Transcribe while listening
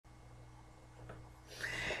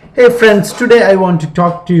Hey friends, today I want to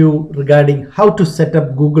talk to you regarding how to set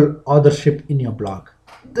up Google Authorship in your blog.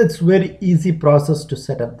 That's very easy process to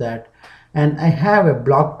set up that, and I have a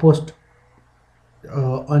blog post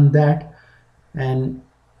on that, and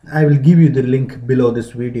I will give you the link below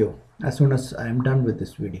this video as soon as I am done with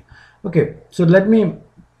this video. Okay, so let me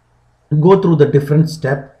go through the different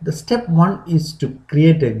step. The step one is to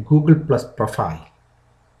create a Google Plus profile,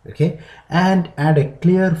 okay, and add a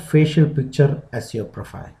clear facial picture as your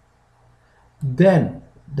profile. Then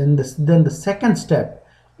the second step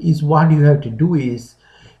is what you have to do is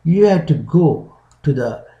you have to go to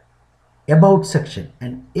the about section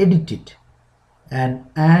and edit it and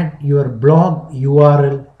add your blog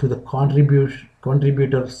URL to the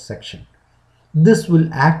contributor section. This will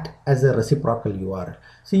act as a reciprocal URL.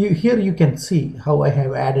 So here you can see how I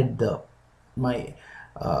have added my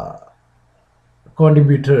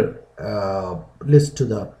contributor list to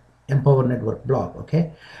the Empower Network blog.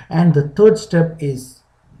 Okay, and the third step is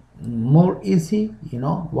more easy.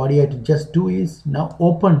 What you have to just do is now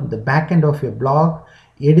open the backend of your blog,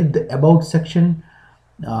 edit the about section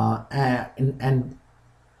and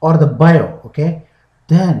or the bio. Okay,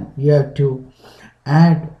 then you have to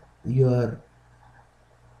add your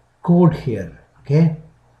code here. Okay,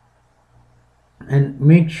 and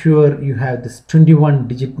make sure you have this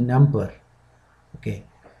 21-digit number. Okay,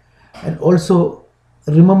 and also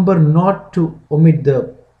remember not to omit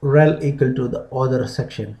the rel equal to the other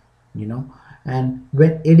section, and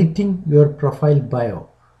when editing your profile bio,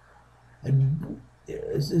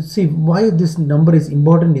 see why this number is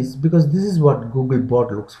important is because this is what Google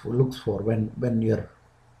bot looks for when your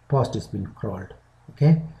post is being crawled.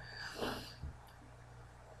 Okay,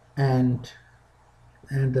 and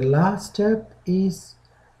the last step is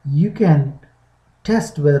you can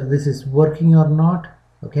test whether this is working or not,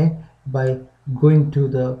 okay, by going to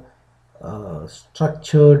the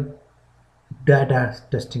structured data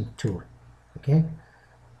testing tool. Okay,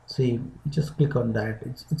 see, just click on that.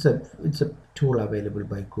 It's a tool available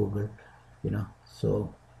by Google,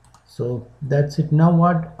 so that's it. Now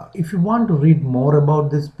what, if you want to read more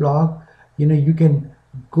about this blog, you can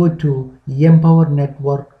go to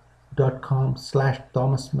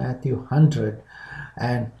empowernetwork.com/thomasmatthew100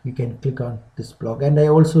 and you can click on this blog, and I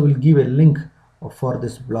also will give a link for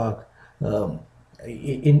this blog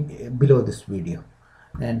in below this video.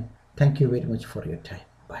 And thank you very much for your time.